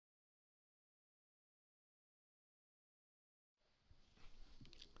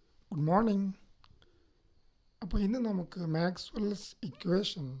Good morning. അപ്പോൾ ഇന്ന് നമുക്ക് Maxwell's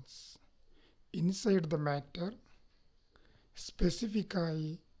equations inside the matter സ്പെസിഫിക്കായി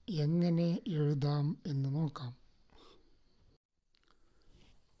എങ്ങനെ എഴുതാം എന്ന് നോക്കാം.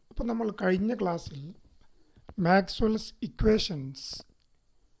 അപ്പോൾ നമ്മൾ കഴിഞ്ഞ ക്ലാസ്സിൽ മാക്സ്വെൽസ് ഇക്വേഷൻസ്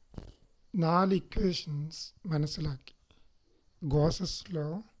 4 ഇക്വേഷൻസ് മനസ്സിലാക്കി. Gauss's law,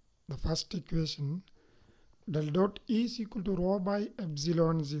 the first equation, del dot E is equal to rho by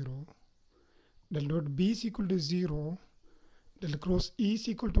epsilon 0, del dot B is equal to 0, del cross E is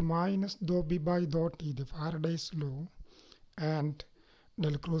equal to minus dou B by dou T, the Faraday's law, and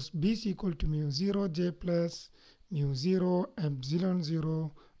del cross B is equal to mu 0 J plus mu 0 epsilon 0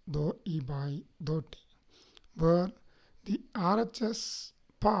 dou E by dou T, where the RHS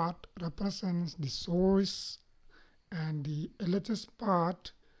part represents the source and the LHS part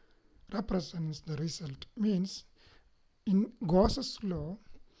represents the result. Means in Gauss's law,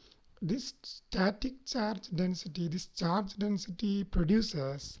 this static charge density, this charge density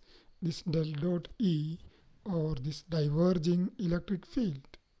produces this del dot E or this diverging electric field,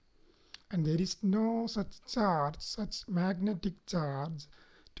 and there is no such charge, such magnetic charge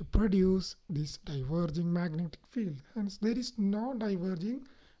to produce this diverging magnetic field. Hence there is no diverging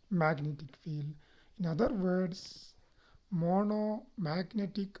magnetic field. In other words,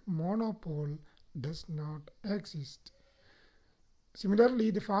 monomagnetic monopole does not exist. Similarly,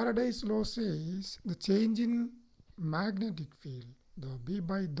 the Faraday's law says the change in magnetic field, dou B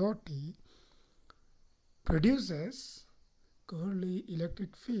by dou T, produces Curly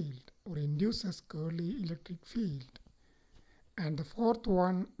electric field or induces Curly electric field. And the fourth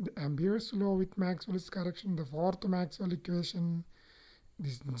one, the Ampere's law with Maxwell's correction, the fourth Maxwell equation,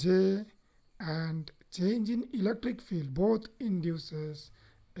 this J and change in electric field both induces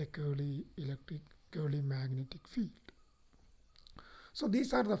a Curly magnetic field. So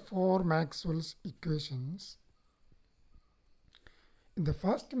these are the 4 Maxwell's equations. In the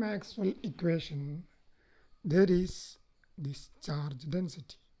first Maxwell equation, there is this charge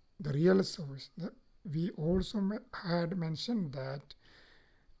density, the real source. We also had mentioned that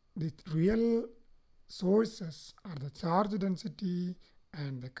the real sources are the charge density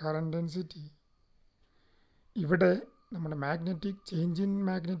and the current density. ഇവിടെ നമ്മുടെ magnetic change in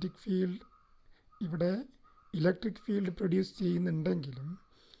magnetic field ഇവിടെ electric field produce ചെയ്യുന്നുണ്ടെങ്കിലും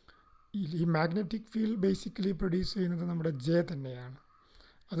ഈ magnetic field basically produce ചെയ്യുന്നത് നമ്മുടെ J തന്നെയാണ്.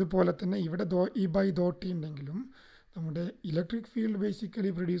 അതുപോലെ തന്നെ ഇവിടെ ഇ ബൈ ദോ ടി ഉണ്ടെങ്കിലും നമ്മുടെ ഇലക്ട്രിക് ഫീൽഡ്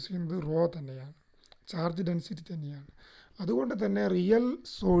ബേസിക്കലി പ്രൊഡ്യൂസ് ചെയ്യുന്നത് റോ തന്നെയാണ്, ചാർജ് ഡെൻസിറ്റി തന്നെയാണ്. അതുകൊണ്ട് തന്നെ റിയൽ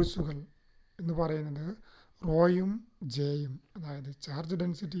സോഴ്സുകൾ എന്ന് പറയുന്നത് റോയും ജെയും, അതായത് ചാർജ്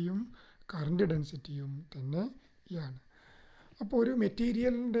ഡെൻസിറ്റിയും കറണ്ട് ഡെൻസിറ്റിയും തന്നെയാണ്. അപ്പോൾ ഒരു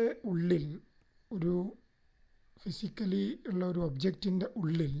മെറ്റീരിയലിൻ്റെ ഉള്ളിൽ, ഒരു ഫിസിക്കലി ഉള്ള ഒരു ഒബ്ജക്റ്റിൻ്റെ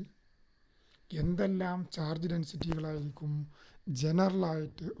ഉള്ളിൽ എന്തെല്ലാം ചാർജ് ഡെൻസിറ്റികളായിരിക്കും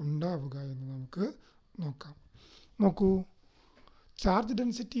ജനറലായിട്ട് ഉണ്ടാവുക എന്ന് നമുക്ക് നോക്കാം. നോക്കൂ, charge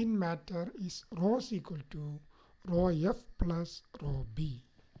density in matter is rho equal to rho F plus rho B.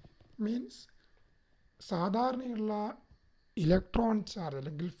 Means സാധാരണയുള്ള electron charge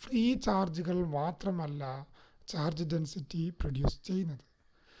അല്ലെങ്കിൽ ഫ്രീ ചാർജുകൾ മാത്രമല്ല ചാർജ് ഡെൻസിറ്റി പ്രൊഡ്യൂസ് ചെയ്യുന്നത്.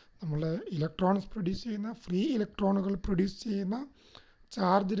 നമ്മൾ ഇലക്ട്രോൺസ് പ്രൊഡ്യൂസ് ചെയ്യുന്ന, ഫ്രീ ഇലക്ട്രോണുകൾ പ്രൊഡ്യൂസ് ചെയ്യുന്ന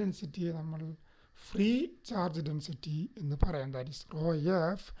ചാർജ് ഡെൻസിറ്റിയെ നമ്മൾ ഫ്രീ ചാർജ് ഡെൻസിറ്റി എന്ന് പറയാം. That is raw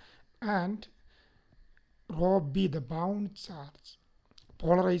F and raw B, the bound charge.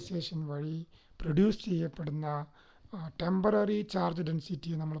 Polarisation വഴി പ്രൊഡ്യൂസ് ചെയ്യപ്പെടുന്ന ടെമ്പററി ചാർജ്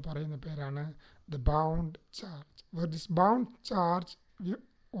ഡെൻസിറ്റി നമ്മൾ പറയുന്ന പേരാണ് the bound charge. Where this bound charge, we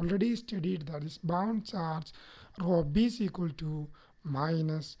already studied that this bound charge rho b is equal to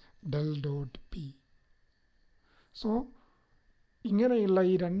minus del dot p. So ഇങ്ങനെയുള്ള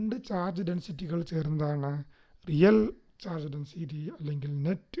ഈ 2 charge ഡെൻസിറ്റികൾ ചേർന്നതാണ് real charge density അല്ലെങ്കിൽ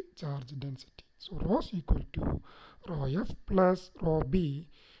net charge density. So raw is equal to rho f plus rho b,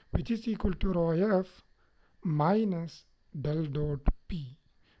 which is equal to rho f minus del dot p.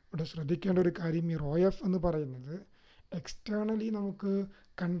 ഇവിടെ ശ്രദ്ധിക്കേണ്ട ഒരു കാര്യം, ഈ raw F എന്ന് പറയുന്നത് എക്സ്റ്റേണലി നമുക്ക്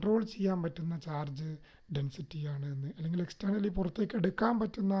കൺട്രോൾ ചെയ്യാൻ പറ്റുന്ന ചാർജ് ഡെൻസിറ്റിയാണ് എന്ന്, അല്ലെങ്കിൽ എക്സ്റ്റേണലി പുറത്തേക്ക് എടുക്കാൻ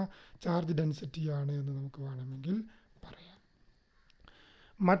പറ്റുന്ന ചാർജ് ഡെൻസിറ്റിയാണ് എന്ന് നമുക്ക് വേണമെങ്കിൽ പറയാം.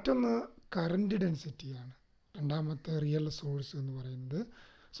 മറ്റൊന്ന് കറണ്ട് ഡെൻസിറ്റിയാണ്, രണ്ടാമത്തെ റിയൽ സോഴ്സ് എന്ന് പറയുന്നത്.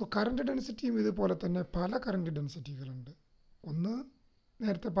 സോ കറണ്ട് ഡെൻസിറ്റിയും ഇതുപോലെ തന്നെ പല കറണ്ട് ഡെൻസിറ്റികളുണ്ട്. ഒന്ന്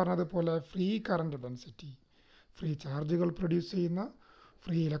നേരത്തെ പറഞ്ഞതുപോലെ ഫ്രീ കറണ്ട് ഡെൻസിറ്റി, ഫ്രീ ചാർജുകൾ പ്രൊഡ്യൂസ് ചെയ്യുന്ന,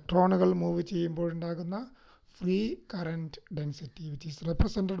 ഫ്രീ ഇലക്ട്രോണുകൾ move ചെയ്യുമ്പോഴുണ്ടാകുന്ന free current density, which is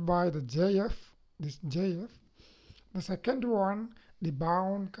represented by the JF, this JF. The second one, the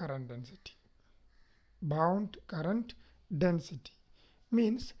bound current density. Bound current density.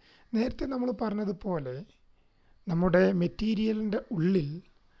 Means നേരത്തെ നമ്മൾ പറഞ്ഞതുപോലെ നമ്മുടെ മെറ്റീരിയലിൻ്റെ ഉള്ളിൽ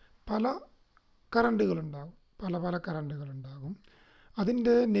പല കറണ്ടുകളുണ്ടാകും, പല കറണ്ടുകളുണ്ടാകും.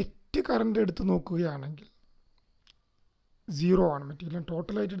 അതിൻ്റെ നെറ്റ് കറണ്ട് എടുത്ത് നോക്കുകയാണെങ്കിൽ 0 ആണ്. മെറ്റീരിയൽ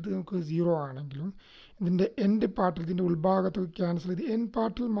ടോട്ടലായിട്ട് എടുത്ത് നോക്കുക 0 ആണെങ്കിലും ഇതിൻ്റെ എൻഡ് പാർട്ടിൽ, ഇതിൻ്റെ ഉൾഭാഗത്തൊക്കെ ക്യാൻസൽ ചെയ്ത് എൻഡ്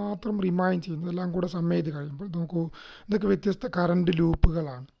പാർട്ടിൽ മാത്രം റിമൈൻ ചെയ്യുന്നത്, എല്ലാം കൂടെ സം ചെയ്ത് കഴിയുമ്പോൾ നോക്കൂ, ഇതൊക്കെ വ്യത്യസ്ത കറണ്ട്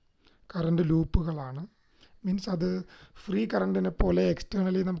ലൂപ്പുകളാണ്. മീൻസ് അത് ഫ്രീ കറണ്ടിനെ പോലെ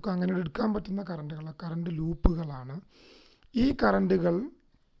എക്സ്റ്റേണലി നമുക്ക് അങ്ങനെ എടുക്കാൻ പറ്റുന്ന കറണ്ട് ലൂപ്പുകളാണ്. ഈ കറണ്ടുകൾ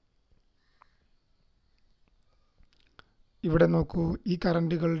ഇവിടെ നോക്കൂ, ഈ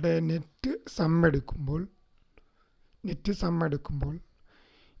കറണ്ടുകളുടെ നെറ്റ് സം എടുക്കുമ്പോൾ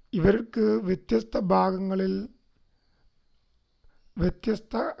ഇവർക്ക് വ്യത്യസ്ത ഭാഗങ്ങളിൽ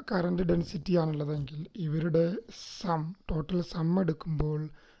വ്യത്യസ്ത കറണ്ട് ഡെൻസിറ്റിയാണുള്ളതെങ്കിൽ ഇവരുടെ ടോട്ടൽ സം എടുക്കുമ്പോൾ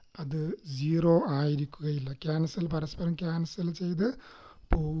അത് 0 ആയിരിക്കുകയില്ല. പരസ്പരം ക്യാൻസൽ ചെയ്ത്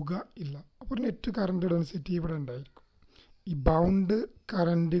പോവുക ഇല്ല. അപ്പോൾ നെറ്റ് കറണ്ട് ഡെൻസിറ്റി ഇവിടെ ഉണ്ടായിരിക്കും. ഈ ബൗണ്ട്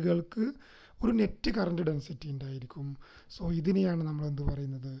കറണ്ടുകൾക്ക് ഒരു നെറ്റ് കറണ്ട് ഡെൻസിറ്റി ഉണ്ടായിരിക്കും. സോ ഇതിനെയാണ് നമ്മൾ എന്ത്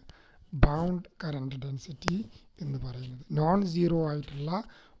പറയുന്നത്, ബൗണ്ട് കറണ്ട് ഡെൻസിറ്റി എന്ന് പറയുന്നത്. നോൺ സീറോ ആയിട്ടുള്ള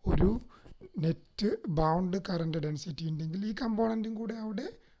ഒരു നെറ്റ് ബൗണ്ട് കറണ്ട് ഡെൻസിറ്റി ഉണ്ടെങ്കിൽ ഈ കമ്പോണൻറ്റും കൂടെ അവിടെ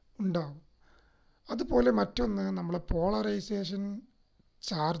ഉണ്ടാകും. അതുപോലെ മറ്റൊന്ന്, നമ്മളെ പോളറൈസേഷൻ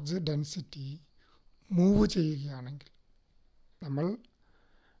ചാർജ് ഡെൻസിറ്റി മൂവ് ചെയ്യുകയാണെങ്കിൽ, നമ്മൾ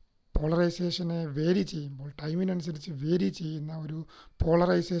പോളറൈസേഷനെ വേരി ചെയ്യുമ്പോൾ ടൈമിനനുസരിച്ച് വേരി ചെയ്യുന്ന ഒരു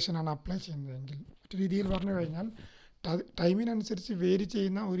പോളറൈസേഷനാണ് അപ്ലൈ ചെയ്യുന്നതെങ്കിൽ, മറ്റു രീതിയിൽ പറഞ്ഞു കഴിഞ്ഞാൽ ടൈമിനനുസരിച്ച് വേരി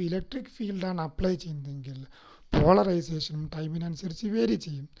ചെയ്യുന്ന ഒരു ഇലക്ട്രിക് ഫീൽഡാണ് അപ്ലൈ ചെയ്യുന്നതെങ്കിൽ പോളറൈസേഷനും ടൈമിനനുസരിച്ച് വേരി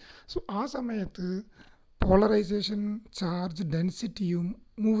ചെയ്യും. സോ ആ സമയത്ത് പോളറൈസേഷൻ ചാർജ് ഡെൻസിറ്റിയും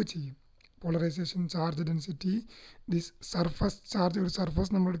മൂവ് ചെയ്യും. Polarisation charge density, this surface charge, ഒരു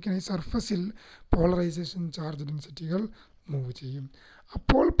സർഫസ് നമ്മൾ എടുക്കുകയാണെങ്കിൽ സർഫസിൽ പോളറൈസേഷൻ ചാർജ് ഡെൻസിറ്റികൾ മൂവ് ചെയ്യും.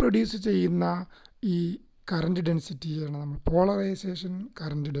 അപ്പോൾ പ്രൊഡ്യൂസ് ചെയ്യുന്ന ഈ കറണ്ട് ഡെൻസിറ്റിയാണ് നമ്മൾ പോളറൈസേഷൻ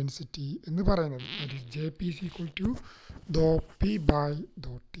കറണ്ട് ഡെൻസിറ്റി എന്ന് പറയുന്നത്. That is JP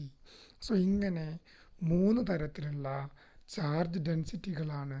 ∂P/∂T. So ഇങ്ങനെ 3 തരത്തിലുള്ള ചാർജ്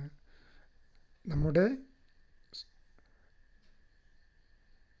ഡെൻസിറ്റികളാണ് നമ്മുടെ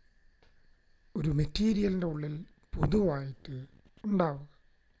ഒരു മെറ്റീരിയലിൻ്റെ ഉള്ളിൽ പൊതുവായിട്ട് ഉണ്ടാവുക.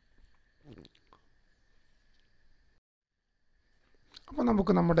 അപ്പോൾ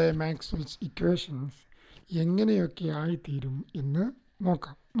നമുക്ക് നമ്മുടെ മാക്സ്വെൽസ് ഇക്വേഷൻസ് എങ്ങനെയൊക്കെ ആയിത്തീരും എന്ന്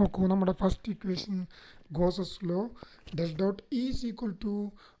നോക്കാം. നോക്കൂ, നമ്മുടെ first equation Gauss's law ∇.E =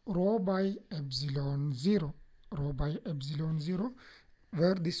 ρ/ε0,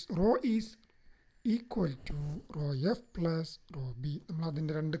 where this rho is equal to ρf plus ρb. നമ്മൾ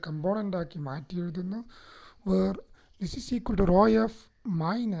അതിൻ്റെ 2 കമ്പോണൻ്റ് ആക്കി മാറ്റി എഴുതുന്നു. where this is equal to ρf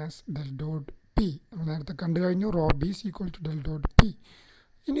minus ∇.P. നമ്മൾ നേരത്തെ കണ്ടു കഴിഞ്ഞു. ρb is equal to ∇.P.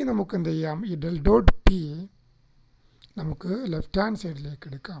 ഇനി നമുക്ക് എന്ത് ചെയ്യാം, ഈ ∇.P നമുക്ക് ലെഫ്റ്റ് ഹാൻഡ് സൈഡിലേക്ക്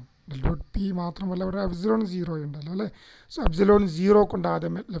എടുക്കാം. ∇.P മാത്രമല്ല, ഇവിടെ ε0 ഉണ്ടല്ലോ അല്ലേ. സോ ε0 കൊണ്ട്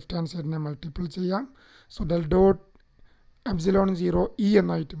ആദ്യം ലെഫ്റ്റ് ഹാൻഡ് സൈഡിനെ മൾട്ടിപ്പിൾ ചെയ്യാം. സോ ∇.ε0 E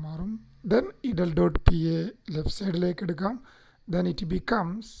എന്നായിട്ട് മാറും. ദെൻ ഈ ∇.P ലെഫ്റ്റ് സൈഡിലേക്ക് എടുക്കാം. then it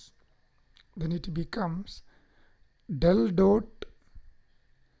becomes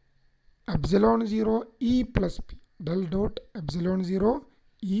 ∇.ε0 E plus P. ∇.ε0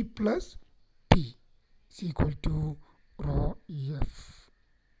 E plus P is equal to ρef,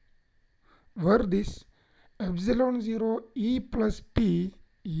 where this ε0 E plus P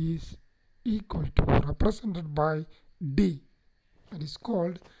is equal to represented by D, that is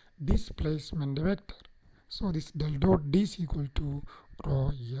called displacement vector. So this ∇.D is equal to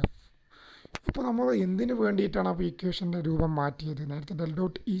ρf. ഇപ്പോൾ നമ്മൾ എന്തിനു വേണ്ടിയിട്ടാണ് അപ്പോൾ ഇക്വേഷൻ്റെ രൂപം മാറ്റിയത്? നേരത്തെ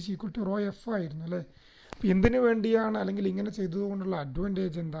 ∇.E is equal to ρf ആയിരുന്നു അല്ലേ. അപ്പോൾ എന്തിനു വേണ്ടിയാണ്, അല്ലെങ്കിൽ ഇങ്ങനെ ചെയ്തതുകൊണ്ടുള്ള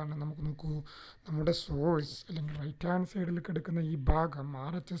അഡ്വാൻറ്റേജ് എന്താണ്? നമുക്ക് നോക്കൂ, നമ്മുടെ സോഴ്സ് അല്ലെങ്കിൽ റൈറ്റ് ഹാൻഡ് സൈഡിലേക്ക് എടുക്കുന്ന ഈ ഭാഗം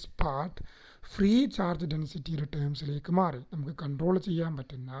RHS പാർട്ട് ഫ്രീ ചാർജ് ഡെൻസിറ്റിയുടെ ടേംസിലേക്ക് മാറി. നമുക്ക് കൺട്രോൾ ചെയ്യാൻ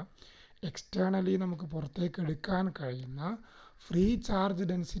പറ്റുന്ന, എക്സ്റ്റേണലി നമുക്ക് പുറത്തേക്ക് എടുക്കാൻ കഴിയുന്ന ഫ്രീ ചാർജ്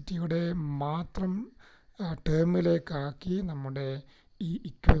ഡെൻസിറ്റിയുടെ മാത്രം ടേമിലേക്കാക്കി നമ്മുടെ ഈ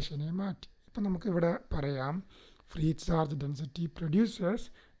ഇക്വേഷനെ മാറ്റി. ഇപ്പം നമുക്കിവിടെ പറയാം, free charge density producers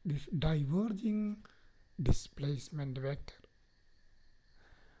this diverging displacement vector.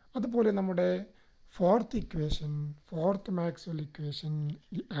 അതുപോലെ നമ്മുടെ fourth Maxwell equation,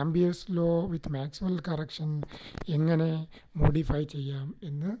 the amperes law with Maxwell correction എങ്ങനെ മോഡിഫൈ ചെയ്യാം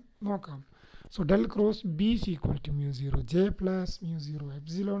എന്ന് നോക്കാം. So ∇ × B is equal to μ0 J plus μ0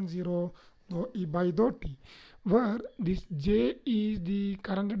 ε0 E/∂T, where this J is the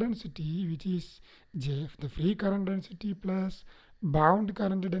current density, which is JF, the free current density plus bound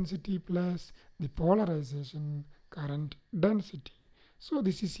current density plus the polarization current density. So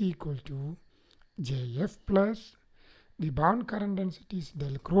this is equal to JF plus the bound current density is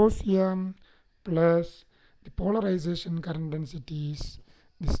del cross M plus the polarization current density is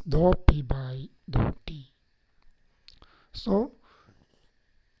this dou P by dou T. So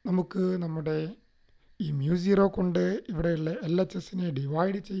നമുക്ക് നമ്മുടെ ഈ μ0 കൊണ്ട് ഇവിടെയുള്ള LHSനെ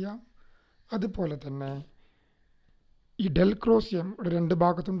divide ചെയ്യാം. അതുപോലെ തന്നെ ഈ del cross M ഇവിടെ രണ്ട്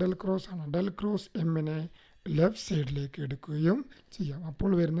ഭാഗത്തും ഡെൽ ക്രോസ് ആണ്. ഡെൽ ക്രോസ് എമ്മിനെ ലെഫ്റ്റ് സൈഡിലേക്ക് എടുക്കുകയും ചെയ്യാം.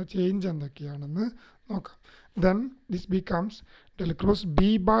 അപ്പോൾ വരുന്ന ചേഞ്ച് എന്തൊക്കെയാണെന്ന് നോക്കാം. Then this becomes del cross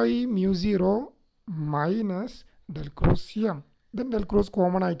B by μ0 minus del cross M. Then del cross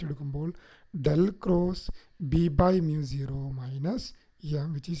common ആയിട്ട് എടുക്കുമ്പോൾ del cross B by μ0 minus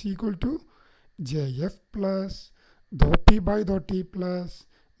M which is equal to JF plus dou P by dou T plus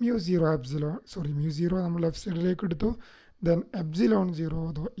μ0 epsilon, sorry μ0 നമ്മൾ left സൈഡിലേക്ക് എടുത്തു. then epsilon 0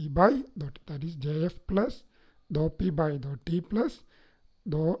 dou E by dou T, that is JF plus dou P by dou T plus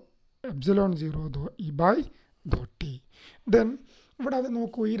dou epsilon 0 dou E by dou T. then ഇവിടെ അത്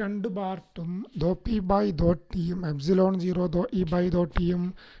നോക്കൂ, ഈ രണ്ട് പാർട്ടും dou P by dou Tയും epsilon 0 dou E by dou Tയും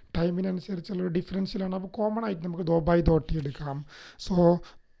ടൈമിനനുസരിച്ചുള്ള ഒരു ഡിഫറൻഷ്യലാണ്. അപ്പോൾ common ആയിട്ട് നമുക്ക് dou by dou T എടുക്കാം. So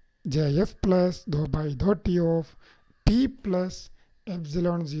JF plus dou by dou T of T plus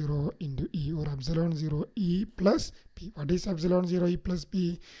epsilon 0 into E, or epsilon 0 E plus P. What is epsilon 0 E plus P?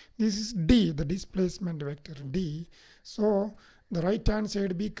 This is D, the displacement vector D. So the right hand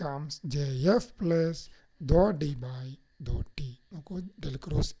side becomes JF plus dou D by dou T. Okay, del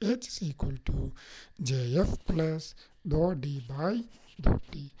cross H is equal to JF plus dou D by dou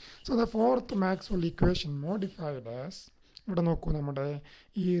T. So the fourth Maxwell equation modified as, ഇവിടെ നോക്കൂ, നമ്മുടെ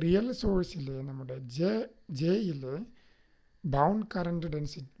ഈ real സോഴ്സിൽ നമ്മുടെ jail bound current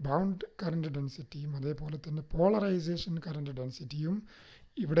ഡെൻസിറ്റിയും അതേപോലെ തന്നെ polarisation current ഡെൻസിറ്റിയും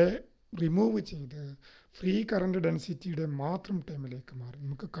ഇവിടെ remove ചെയ്ത് ഫ്രീ കറണ്ട് ഡെൻസിറ്റിയുടെ മാത്രം ടേമിലേക്ക് മാറി.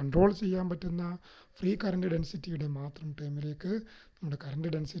 നമുക്ക് കൺട്രോൾ ചെയ്യാൻ പറ്റുന്ന ഫ്രീ കറണ്ട് ഡെൻസിറ്റിയുടെ മാത്രം ടേമിലേക്ക് നമ്മുടെ കറണ്ട്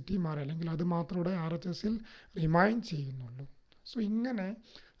ഡെൻസിറ്റി മാറി, അല്ലെങ്കിൽ അത് മാത്രം ഇവിടെ RHSൽ റിമൈൻ ചെയ്യുന്നുള്ളൂ. സോ ഇങ്ങനെ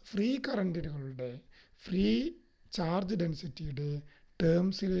ഫ്രീ കറണ്ടുകളുടെ ഫ്രീ ചാർജ് ഡെൻസിറ്റിയുടെ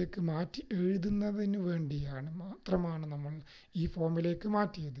ടേംസിലേക്ക് മാറ്റി എഴുതുന്നതിന് വേണ്ടിയാണ് മാത്രമാണ് നമ്മൾ ഈ ഫോമിലേക്ക്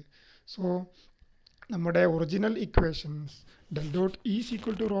മാറ്റിയത്. സോ നമ്മുടെ original equations del dot E is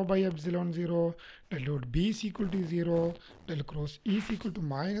equal to rho by epsilon 0, del dot B is equal to 0, del cross E is equal to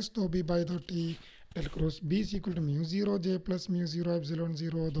minus dou B by dou T, del cross B is equal to μ0 J plus μ0 epsilon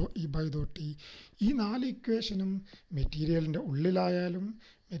 0 dou E by dou T. ഈ നാല് ഇക്വേഷനും മെറ്റീരിയലിൻ്റെ ഉള്ളിലായാലും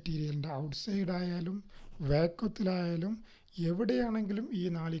മെറ്റീരിയലിൻ്റെ outside ആയാലും വാക്വത്തിലായാലും എവിടെയാണെങ്കിലും ഈ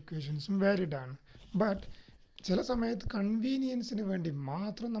നാല് ഇക്വേഷൻസും valid ആണ്. ബട്ട് ചില സമയത്ത് കൺവീനിയൻസിന് വേണ്ടി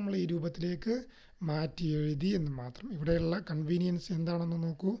മാത്രം നമ്മൾ ഈ രൂപത്തിലേക്ക് മാറ്റി എഴുതി എന്ന് മാത്രം. ഇവിടെയുള്ള കൺവീനിയൻസ് എന്താണെന്ന്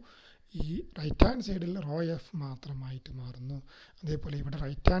നോക്കൂ. ഈ റൈറ്റ് ഹാൻഡ് സൈഡിൽ റോ എഫ് മാത്രമായിട്ട് മാറുന്നു, അതേപോലെ ഇവിടെ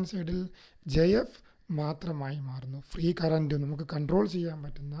റൈറ്റ് ഹാൻഡ് സൈഡിൽ JF മാത്രമായി മാറുന്നു. ഫ്രീ കറൻറ്റ് നമുക്ക് കൺട്രോൾ ചെയ്യാൻ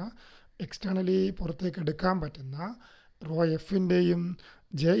പറ്റുന്ന, എക്സ്റ്റേണലി പുറത്തേക്ക് എടുക്കാൻ പറ്റുന്ന റോ എഫിൻ്റെയും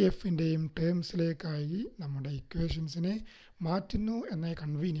JFൻ്റെയും ടേംസിലേക്കായി നമ്മുടെ ഇക്വേഷൻസിനെ മാറ്റുന്നു എന്ന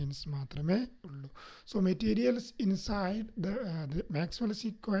കൺവീനിയൻസ് മാത്രമേ ഉള്ളൂ. So materials inside the Maxwell's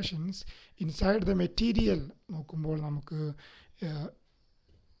equations inside the material നോക്കുമ്പോൾ നമുക്ക്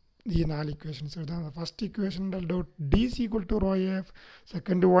ഈ നാല് ഇക്വേഷൻസ് എഴുതാം. First equation del dot D is equal to rho F,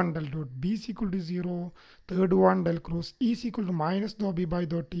 second one del dot B is equal to 0, third one del cross E is equal to minus dou B by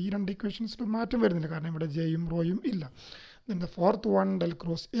dou T. ഈ രണ്ട് ഇക്വേഷൻസിൽ മാറ്റം വരുന്നില്ല, കാരണം ഇവിടെ ജെയും റോയും ഇല്ല. Then the fourth one del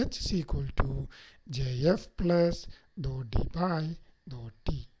cross H is equal to JF plus dou D by dou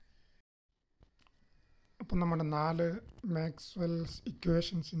T. അപ്പോൾ നമ്മുടെ നാല് Maxwell's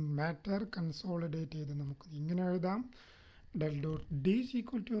equations in matter consolidate ചെയ്ത് നമുക്ക് ഇങ്ങനെ എഴുതാം. del dot D is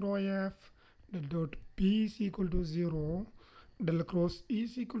equal to rho F, del dot P is equal to 0, del cross E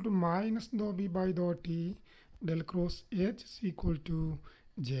is equal to minus dou B by dou T, del cross H is equal to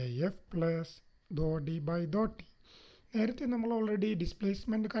JF plus dou D by dou T. നേരത്തെ നമ്മൾ already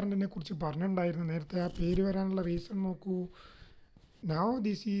displacement കറണ്ടിനെ കുറിച്ച് പറഞ്ഞിട്ടുണ്ടായിരുന്നു. നേരത്തെ ആ പേര് വരാനുള്ള reason നോക്കൂ. Now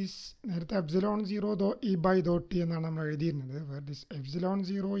this is, നേരത്തെ epsilon 0 dou E by dou T എന്നാണ് നമ്മൾ എഴുതിയിരുന്നത്. Where this epsilon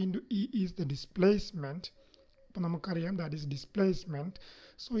 0 into E is the displacement. അപ്പോൾ നമുക്കറിയാം ദാറ്റ് ഈസ് ഡിസ്പ്ലേസ്മെൻറ്റ്.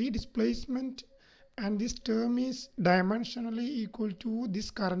 സോ ഈ displacement and this term is dimensionally equal to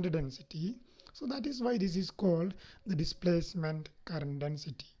this current density. So that is why this is called the displacement current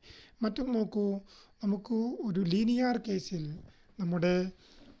density. മറ്റൊന്ന് നോക്കൂ, നമുക്ക് ഒരു linear കേസിൽ നമ്മുടെ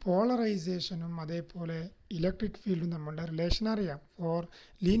പോളറൈസേഷനും അതേപോലെ ഇലക്ട്രിക് ഫീൽഡും നമ്മളുടെ റിലേഷൻ അറിയാം. Four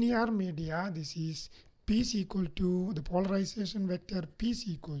linear media this is P is equal to the polarization vector P is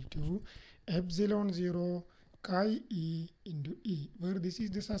equal to epsilon 0 chi E into E, where this is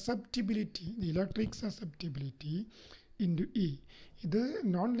the susceptibility, the electric susceptibility into E. ഇത്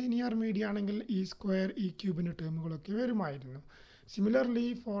non linear media ആണെങ്കിൽ E square E ക്യൂബിൻ്റെ ടേമുകളൊക്കെ വരുമായിരുന്നു. Similarly,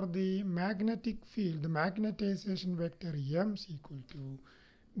 for the magnetic field, the magnetization vector M is equal to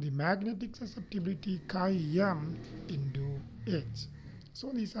the magnetic susceptibility chi M into H. So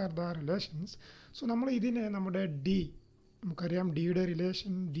these are the relations. So നമ്മൾ ഇതിനെ നമ്മുടെ D, നമുക്കറിയാം ഡിയുടെ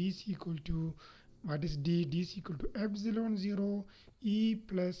relation D is equal to what is D? D is equal to epsilon 0 E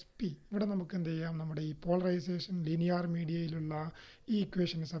plus P. ഇവിടെ നമുക്ക് എന്ത് ചെയ്യാം, നമ്മുടെ ഈ പോളറൈസേഷൻ ലീനിയർ മീഡിയയിലുള്ള ഈ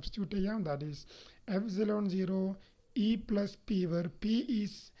ഇക്വേഷനെ സബ്സ്റ്റിറ്റ്യൂട്ട് ചെയ്യാം. That is epsilon 0 E plus P, where P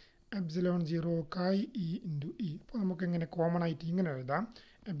is epsilon 0 chi E into E. അപ്പോൾ നമുക്ക് എങ്ങനെ കോമൺ ആയിട്ട് ഇങ്ങനെ എഴുതാം.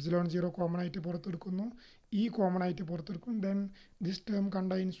 epsilon 0 കോമൺ ആയിട്ട് പുറത്തെടുക്കുന്നു, E കോമൺ ആയിട്ട് പുറത്തെടുക്കും. Then this term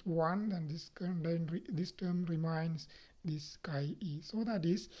contains 1, then this term remains this chi E. So that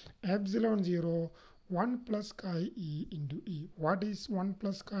is epsilon 0 1 plus chi E into E. What is 1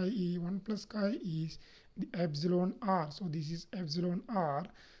 plus chi E? 1 plus chi E is the epsilon R. So this is epsilon R.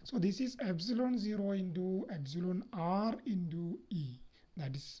 So this is epsilon 0 into epsilon R into E.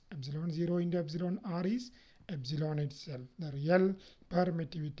 That is epsilon 0 into epsilon R is epsilon itself, the real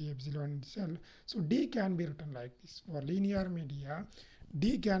permittivity epsilon itself. So D can be written like this. For linear media,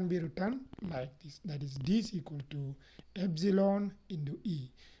 D can be written like this. That is D is equal to epsilon into E.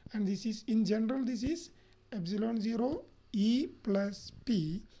 And this is, in general, this is epsilon 0 E plus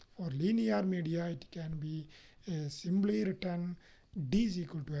P. For linear media, it can be simply written D is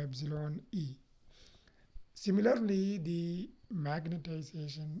equal to epsilon E. Similarly, the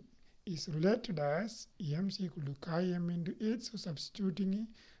magnetization is related as M is equal to chi M into H. So substituting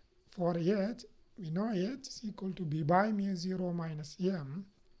for H, we know H is equal to B by mu 0 minus M.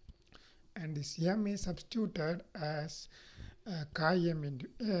 And this M is substituted as chi M into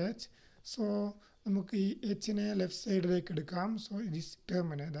H. So നമുക്ക് ഈ എച്ചിനെ left സൈഡിലേക്ക് എടുക്കാം. So this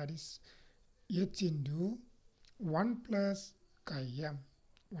ടേമിന് that is H into 1 plus chi M,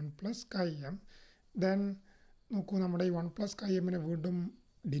 1 plus chi M. Then നോക്കൂ, നമ്മുടെ ഈ 1 plus chi എമ്മിനെ വീണ്ടും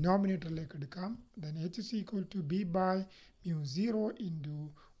ഡിനോമിനേറ്ററിലേക്ക് എടുക്കാം. Then H is equal to B by mu 0 into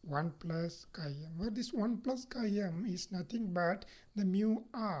 1 plus chi M, where this 1 plus chi M is nothing but the mu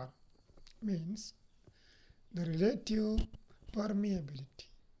R, means the relative permeability.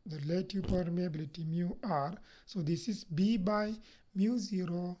 The relative permeability mu R. So this is B by mu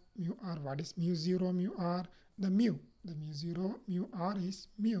 0 mu R. What is mu 0 mu R? The mu. The mu 0 mu R is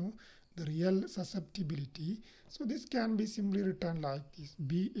mu, the real susceptibility. So this can be simply written like this.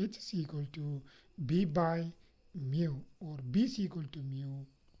 BH is equal to B by mu, or B is equal to mu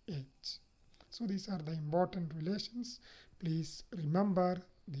H. So these are the important relations. Please remember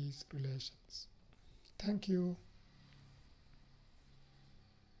these relations. Thank you.